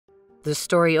The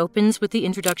story opens with the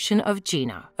introduction of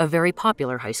Gina, a very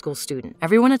popular high school student.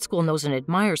 Everyone at school knows and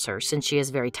admires her since she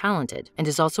is very talented and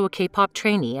is also a K-pop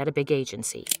trainee at a big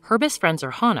agency. Her best friends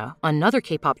are Hana, another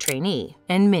K-pop trainee,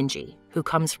 and Minji, who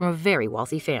comes from a very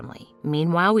wealthy family.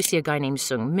 Meanwhile, we see a guy named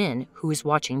Sung-min who is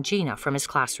watching Gina from his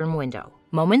classroom window.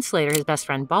 Moments later, his best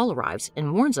friend Ball arrives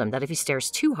and warns him that if he stares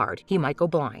too hard, he might go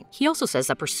blind. He also says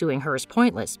that pursuing her is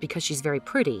pointless because she's very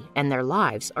pretty and their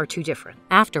lives are too different.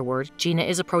 Afterward, Gina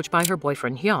is approached by her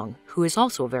boyfriend Hyung, who is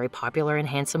also a very popular and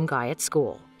handsome guy at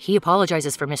school. He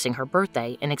apologizes for missing her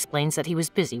birthday and explains that he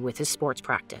was busy with his sports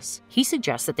practice. He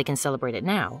suggests that they can celebrate it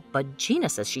now, but Gina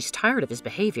says she's tired of his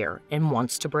behavior and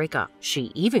wants to break up.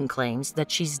 She even claims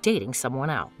that she's dating someone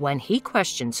else. When he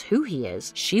questions who he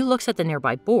is, she looks at the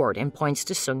nearby board and points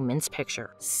to Sung-min's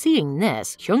picture. Seeing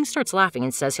this, Hyung starts laughing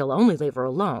and says he'll only leave her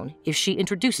alone if she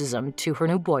introduces him to her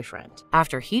new boyfriend.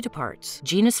 After he departs,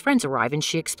 Gina's friends arrive and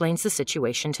she explains the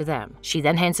situation to them. She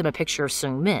then hands him a picture of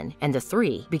Sung-min, and the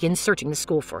three begin searching the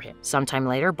school for him. Sometime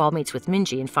later, Ball meets with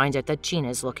Minji and finds out that Gina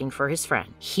is looking for his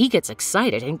friend. He gets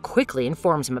excited and quickly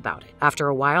informs him about it. After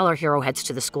a while, our hero heads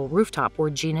to the school rooftop where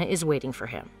Gina is waiting for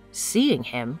him. Seeing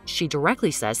him, she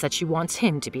directly says that she wants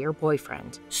him to be her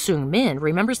boyfriend. Sung-min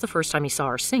remembers the first time he saw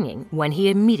her singing when he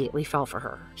immediately fell for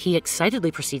her. He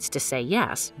excitedly proceeds to say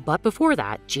yes, but before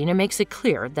that, Gina makes it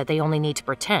clear that they only need to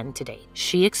pretend to date.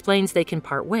 She explains they can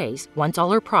part ways once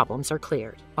all her problems are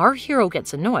cleared. Our hero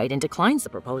gets annoyed and declines the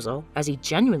proposal as he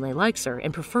genuinely likes her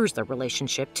and prefers their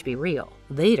relationship to be real.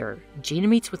 Later, Gina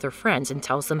meets with her friends and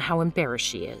tells them how embarrassed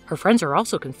she is. Her friends are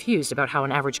also confused about how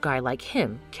an average guy like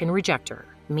him can reject her.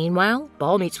 Meanwhile,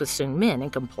 Ball meets with Sung-min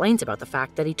and complains about the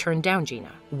fact that he turned down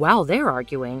Gina. While they're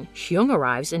arguing, Hyung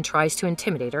arrives and tries to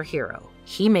intimidate our hero.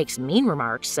 He makes mean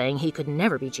remarks saying he could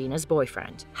never be Gina's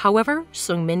boyfriend. However,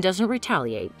 Sung-min doesn't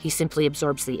retaliate. He simply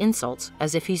absorbs the insults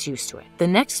as if he's used to it. The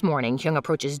next morning, Hyung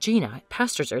approaches Gina,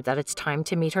 pesters her that it's time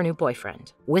to meet her new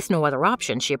boyfriend. With no other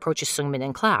option, she approaches Sung-min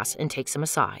in class and takes him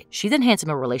aside. She then hands him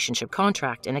a relationship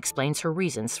contract and explains her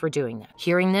reasons for doing that.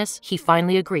 Hearing this, he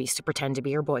finally agrees to pretend to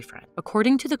be her boyfriend.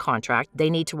 According to the contract, they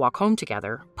need to walk home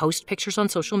together, post pictures on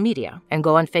social media, and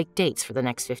go on fake dates for the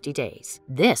next 50 days.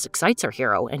 This excites our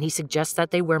hero, and he suggests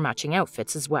that they wear matching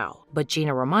outfits as well. But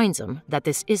Gina reminds him that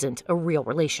this isn't a real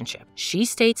relationship. She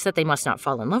states that they must not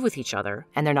fall in love with each other,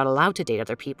 and they're not allowed to date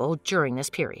other people during this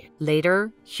period.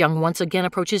 Later, Hyung once again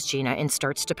approaches Gina and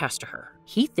starts to pester her.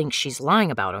 He thinks she's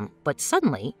lying about him, but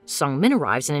suddenly, Sung-min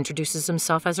arrives and introduces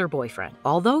himself as her boyfriend.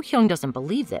 Although Hyung doesn't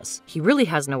believe this, he really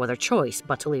has no other choice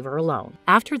but to leave her alone.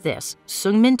 After this,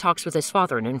 Sung-min talks with his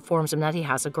father and informs him that he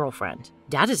has a girlfriend.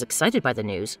 Dad is excited by the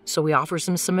news, so he offers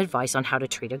him some advice on how to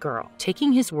treat a girl.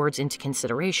 Taking his words into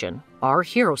consideration, our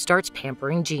hero starts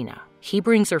pampering Gina. He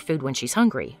brings her food when she's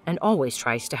hungry and always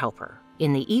tries to help her.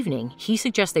 In the evening, he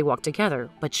suggests they walk together,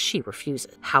 but she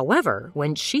refuses. However,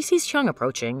 when she sees Hyung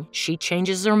approaching, she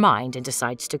changes her mind and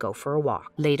decides to go for a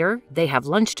walk. Later, they have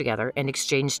lunch together and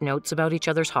exchange notes about each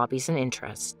other's hobbies and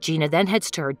interests. Gina then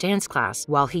heads to her dance class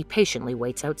while he patiently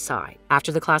waits outside.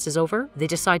 After the class is over, they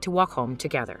decide to walk home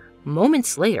together.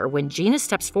 Moments later, when Gina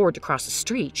steps forward to cross the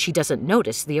street, she doesn't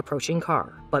notice the approaching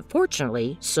car. But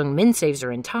fortunately, Sung-min saves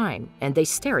her in time, and they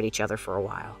stare at each other for a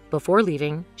while. Before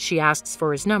leaving, she asks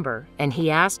for his number, and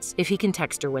he asks if he can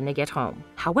text her when they get home.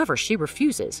 However, she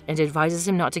refuses and advises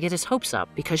him not to get his hopes up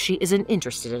because she isn't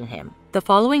interested in him. The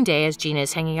following day, as Gina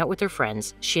is hanging out with her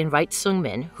friends, she invites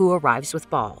Sung-min, who arrives with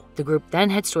Ball. The group then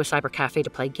heads to a cyber cafe to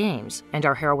play games, and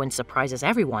our heroine surprises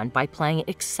everyone by playing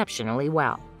exceptionally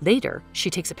well. Later, she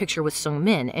takes a picture with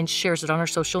Sung-min and shares it on her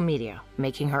social media,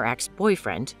 making her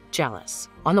ex-boyfriend jealous.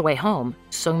 On the way home,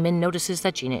 Sung-min notices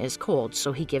that Gina is cold,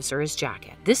 so he gives her his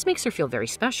jacket. This makes her feel very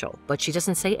special, but she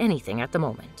doesn't say anything at the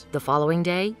moment. The following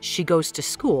day, she goes to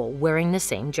school wearing the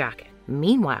same jacket.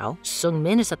 Meanwhile,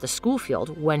 Sung-min is at the school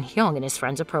field when Hyung and his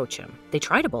friends approach him. They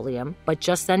try to bully him, but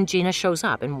just then Gina shows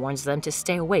up and warns them to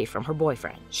stay away from her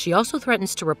boyfriend. She also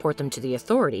threatens to report them to the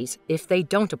authorities if they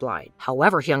don't oblige.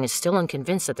 However, Hyung is still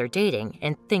unconvinced that they're dating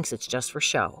and thinks it's just for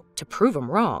show. To prove him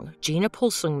wrong, Gina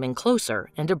pulls Sung-min closer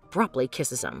and abruptly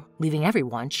kisses him, leaving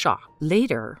everyone shocked.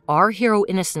 Later, our hero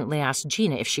innocently asks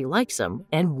Gina if she likes him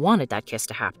and wanted that kiss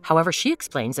to happen. However, she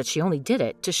explains that she only did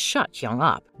it to shut Hyung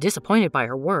up. Disappointed by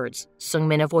her words,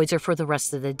 Sung-min avoids her for the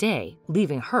rest of the day,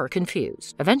 leaving her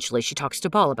confused. Eventually, she talks to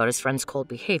Ball about his friend's cold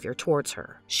behavior towards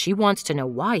her. She wants to know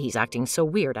why he's acting so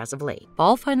weird as of late.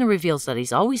 Ball finally reveals that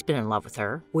he's always been in love with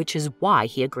her, which is why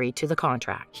he agreed to the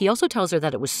contract. He also tells her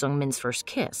that it was Sung-min's first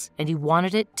kiss, and he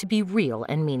wanted it to be real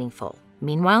and meaningful.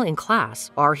 Meanwhile, in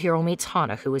class, our hero meets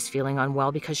Hana, who is feeling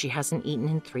unwell because she hasn't eaten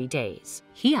in 3 days.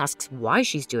 He asks why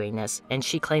she's doing this, and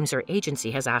she claims her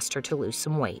agency has asked her to lose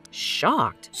some weight.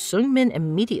 Shocked, Sung-min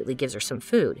immediately gives her some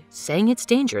food, saying it's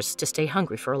dangerous to stay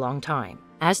hungry for a long time.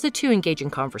 As the two engage in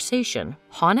conversation,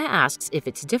 Hana asks if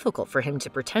it's difficult for him to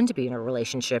pretend to be in a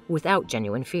relationship without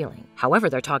genuine feeling. However,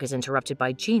 their talk is interrupted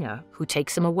by Gina, who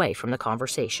takes him away from the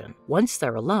conversation. Once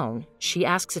they're alone, she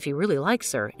asks if he really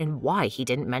likes her and why he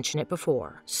didn't mention it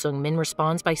before. Sung-min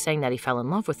responds by saying that he fell in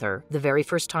love with her the very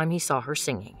first time he saw her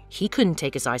singing. He couldn't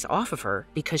take his eyes off of her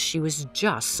because she was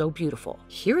just so beautiful.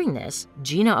 Hearing this,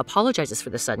 Gina apologizes for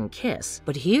the sudden kiss,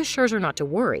 but he assures her not to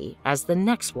worry, as the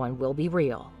next one will be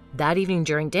real. That evening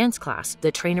during dance class,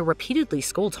 the trainer repeatedly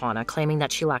scolds Hana, claiming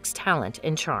that she lacks talent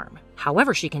and charm.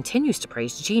 However, she continues to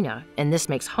praise Gina, and this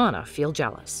makes Hana feel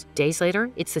jealous. Days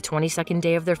later, it's the 22nd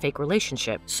day of their fake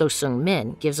relationship, so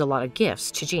Sung-min gives a lot of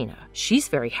gifts to Gina. She's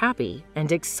very happy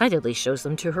and excitedly shows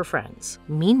them to her friends.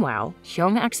 Meanwhile,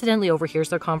 Hyung accidentally overhears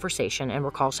their conversation and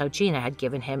recalls how Gina had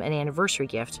given him an anniversary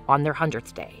gift on their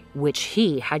 100th day, which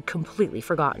he had completely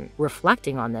forgotten.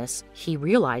 Reflecting on this, he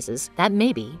realizes that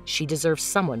maybe she deserves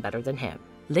someone better than him.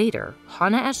 Later,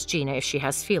 Hana asks Gina if she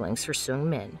has feelings for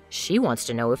Sung-min. She wants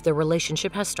to know if their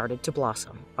relationship has started to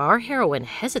blossom. Our heroine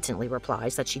hesitantly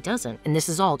replies that she doesn't, and this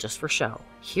is all just for show.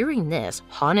 Hearing this,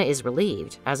 Hana is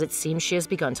relieved, as it seems she has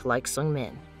begun to like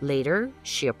Sung-min. Later,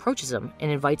 she approaches him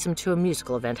and invites him to a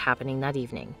musical event happening that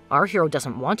evening. Our hero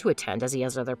doesn't want to attend as he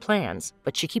has other plans,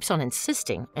 but she keeps on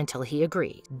insisting until he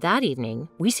agrees. That evening,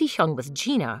 we see Hyung with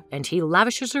Gina, and he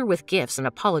lavishes her with gifts and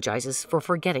apologizes for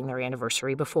forgetting their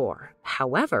anniversary before.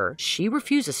 However, she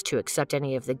refuses to accept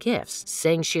any of the gifts,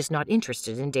 saying she is not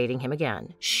interested in dating him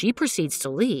again. She proceeds to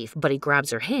leave, but he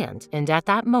grabs her hand, and at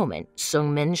that moment,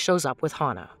 Sung-min shows up with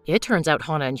Hana. It turns out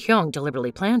Hana and Hyung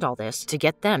deliberately planned all this to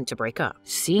get them to break up.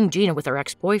 Seeing Gina with her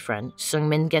ex-boyfriend,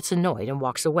 Sung-min gets annoyed and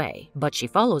walks away, but she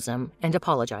follows him and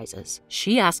apologizes.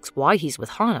 She asks why he's with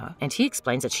Hana, and he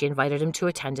explains that she invited him to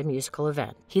attend a musical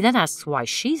event. He then asks why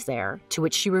she's there, to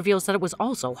which she reveals that it was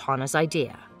also Hana's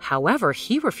idea. However,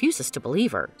 he refuses to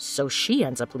believe her, so she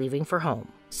ends up leaving for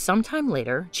home. Sometime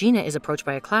later, Gina is approached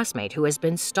by a classmate who has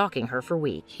been stalking her for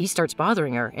weeks. He starts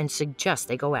bothering her and suggests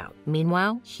they go out.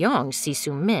 Meanwhile, Hyung sees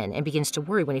Sung-min and begins to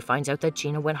worry when he finds out that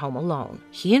Gina went home alone.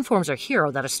 He informs our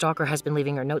hero that a stalker has been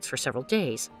leaving her notes for several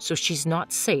days, so she's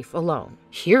not safe alone.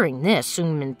 Hearing this,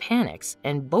 Sung-min panics,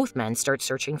 and both men start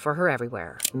searching for her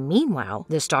everywhere. Meanwhile,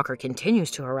 the stalker continues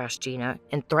to harass Gina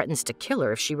and threatens to kill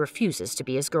her if she refuses to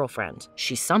be his girlfriend.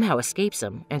 She somehow escapes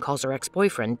him and calls her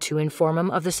ex-boyfriend to inform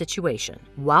him of the situation.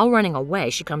 While running away,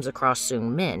 she comes across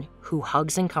Sung-min, who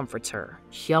hugs and comforts her.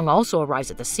 Hyung also arrives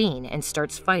at the scene and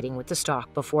starts fighting with the stalker.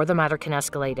 Before the matter can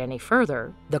escalate any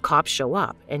further, the cops show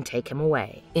up and take him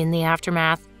away. In the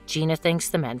aftermath, Gina thanks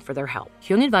the men for their help.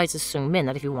 Hyung advises Sung-min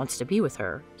that if he wants to be with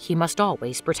her, he must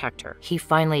always protect her. He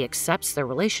finally accepts their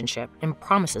relationship and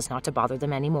promises not to bother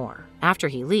them anymore. After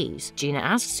he leaves, Gina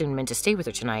asks Sung-min to stay with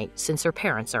her tonight since her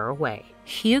parents are away.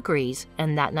 He agrees,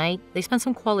 and that night, they spend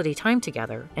some quality time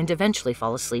together and eventually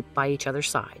fall asleep by each other's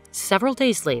side. Several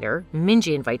days later,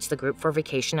 Minji invites the group for a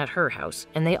vacation at her house,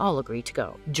 and they all agree to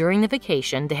go. During the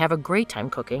vacation, they have a great time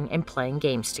cooking and playing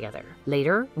games together.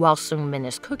 Later, while Sung-min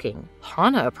is cooking,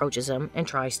 Hana approaches him and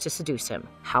tries to seduce him.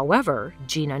 However,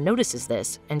 Gina notices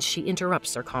this, and she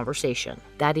interrupts their conversation.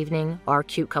 That evening, our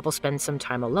cute couple spends some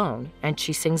time alone, and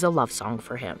she sings a love song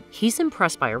for him. He's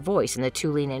impressed by her voice, and the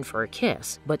two lean in for a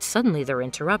kiss, but suddenly they're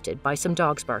interrupted by some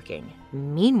dogs barking.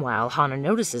 Meanwhile, Hana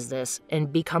notices this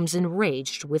and becomes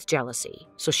enraged with jealousy.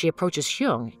 So she approaches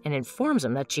Hyung and informs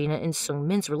him that Gina and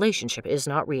Sung-min's relationship is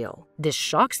not real. This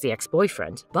shocks the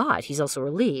ex-boyfriend, but he's also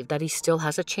relieved that he still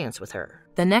has a chance with her.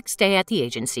 The next day at the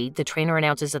agency, the trainer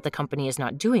announces that the company is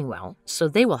not doing well, so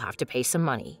they will have to pay some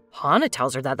money. Hana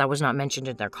tells her that that was not mentioned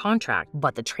in their contract,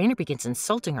 but the trainer begins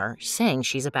insulting her, saying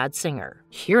she's a bad singer.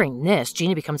 Hearing this,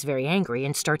 Gina becomes very angry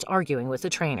and starts arguing with the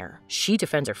trainer. She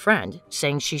defends her friend,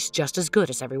 saying she's just as good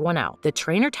as everyone else. The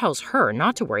trainer tells her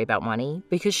not to worry about money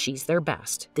because she's their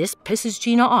best. This pisses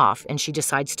Gina off, and she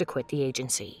decides to quit the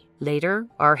agency. Later,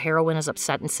 our heroine is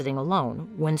upset and sitting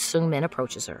alone when Sung-min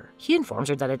approaches her. He informs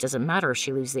her that it doesn't matter if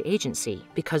she leaves the agency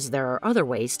because there are other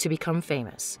ways to become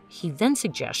famous. He then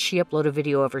suggests she upload a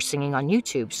video of her singing on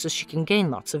YouTube so she can gain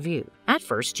lots of views. At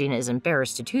first, Gina is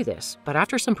embarrassed to do this, but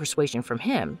after some persuasion from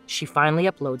him, she finally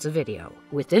uploads a video.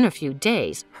 Within a few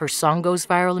days, her song goes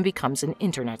viral and becomes an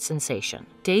internet sensation.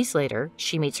 Days later,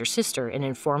 she meets her sister and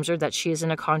informs her that she is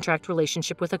in a contract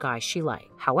relationship with a guy she likes.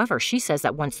 However, she says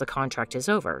that once the contract is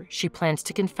over, she plans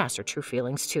to confess her true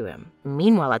feelings to him.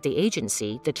 Meanwhile, at the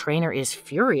agency, the trainer is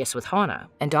furious with Hana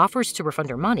and offers to refund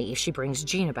her money if she brings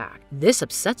Gina back. This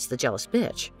upsets the jealous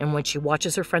bitch, and when she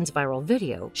watches her friend's viral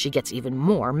video, she gets even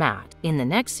more mad. In the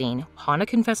next scene, Hana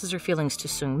confesses her feelings to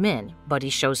Seung-min, but he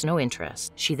shows no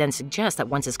interest. She then suggests that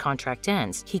once his contract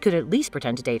ends, he could at least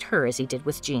pretend to date her as he did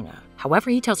with Gina. However,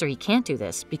 he tells her he can't do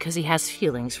this because he has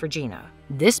feelings for Gina.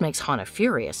 This makes Hana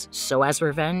furious, so as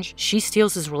revenge, she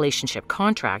steals his relationship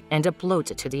contract and uploads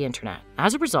it to the internet.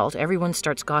 As a result, everyone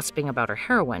starts gossiping about her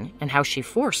heroine and how she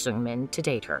forced Seung-min to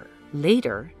date her.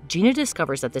 Later, Gina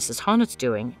discovers that this is Hana's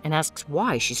doing and asks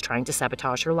why she's trying to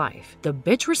sabotage her life. The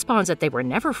bitch responds that they were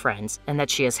never friends and that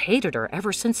she has hated her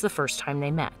ever since the first time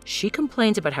they met. She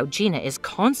complains about how Gina is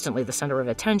constantly the center of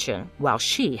attention, while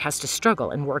she has to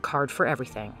struggle and work hard for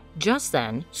everything. Just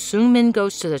then, Seung-min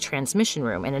goes to the transmission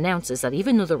room and announces that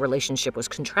even though the relationship was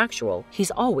contractual,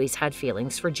 he's always had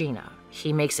feelings for Gina.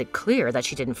 He makes it clear that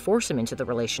she didn't force him into the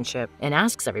relationship and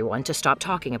asks everyone to stop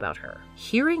talking about her.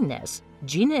 Hearing this,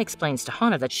 Gina explains to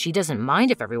Hana that she doesn't mind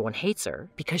if everyone hates her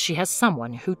because she has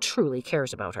someone who truly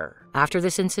cares about her. After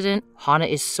this incident, Hana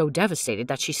is so devastated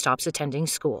that she stops attending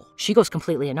school. She goes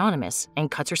completely anonymous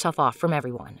and cuts herself off from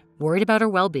everyone. Worried about her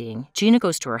well-being, Gina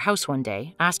goes to her house one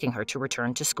day, asking her to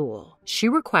return to school. She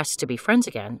requests to be friends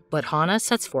again, but Hana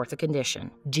sets forth a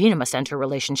condition. Gina must end her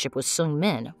relationship with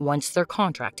Seung-min once their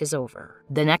contract is over.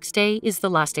 The next day is the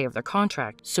last day of their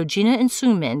contract, so Gina and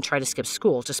Seung-min try to skip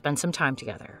school to spend some time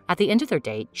together. At the end of their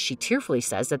date, she tearfully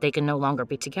says that they can no longer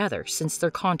be together since their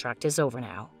contract is over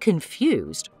now.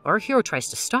 Confused, our hero tries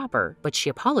to stop her, but she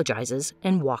apologizes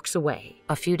and walks away.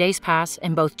 A few days pass,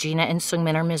 and both Gina and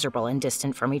Seung-min are miserable and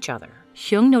distant from each other.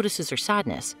 Hyung notices her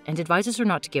sadness and advises her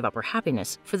not to give up her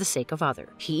happiness for the sake of others.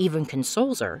 He even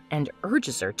consoles her and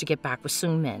urges her to get back with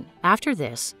Seung-min. After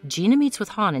this, Gina meets with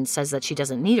Han and says that she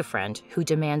doesn't need a friend who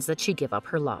demands that she give up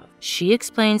her love. She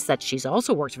explains that she's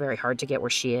also worked very hard to get where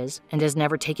she is and has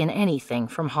never taken anything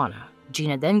from Hana.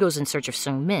 Gina then goes in search of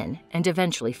Seung-min and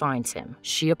eventually finds him.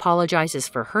 She apologizes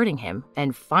for hurting him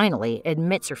and finally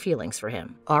admits her feelings for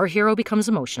him. Our hero becomes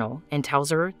emotional and tells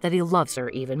her that he loves her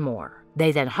even more.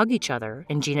 They then hug each other,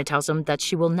 and Gina tells him that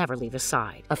she will never leave his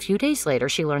side. A few days later,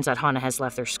 she learns that Hana has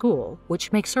left their school,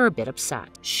 which makes her a bit upset.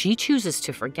 She chooses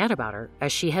to forget about her,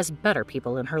 as she has better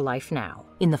people in her life now.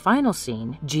 In the final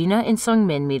scene, Gina and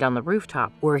Seung-min meet on the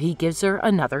rooftop, where he gives her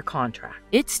another contract.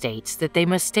 It states that they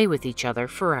must stay with each other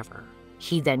forever.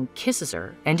 He then kisses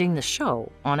her, ending the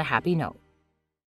show on a happy note.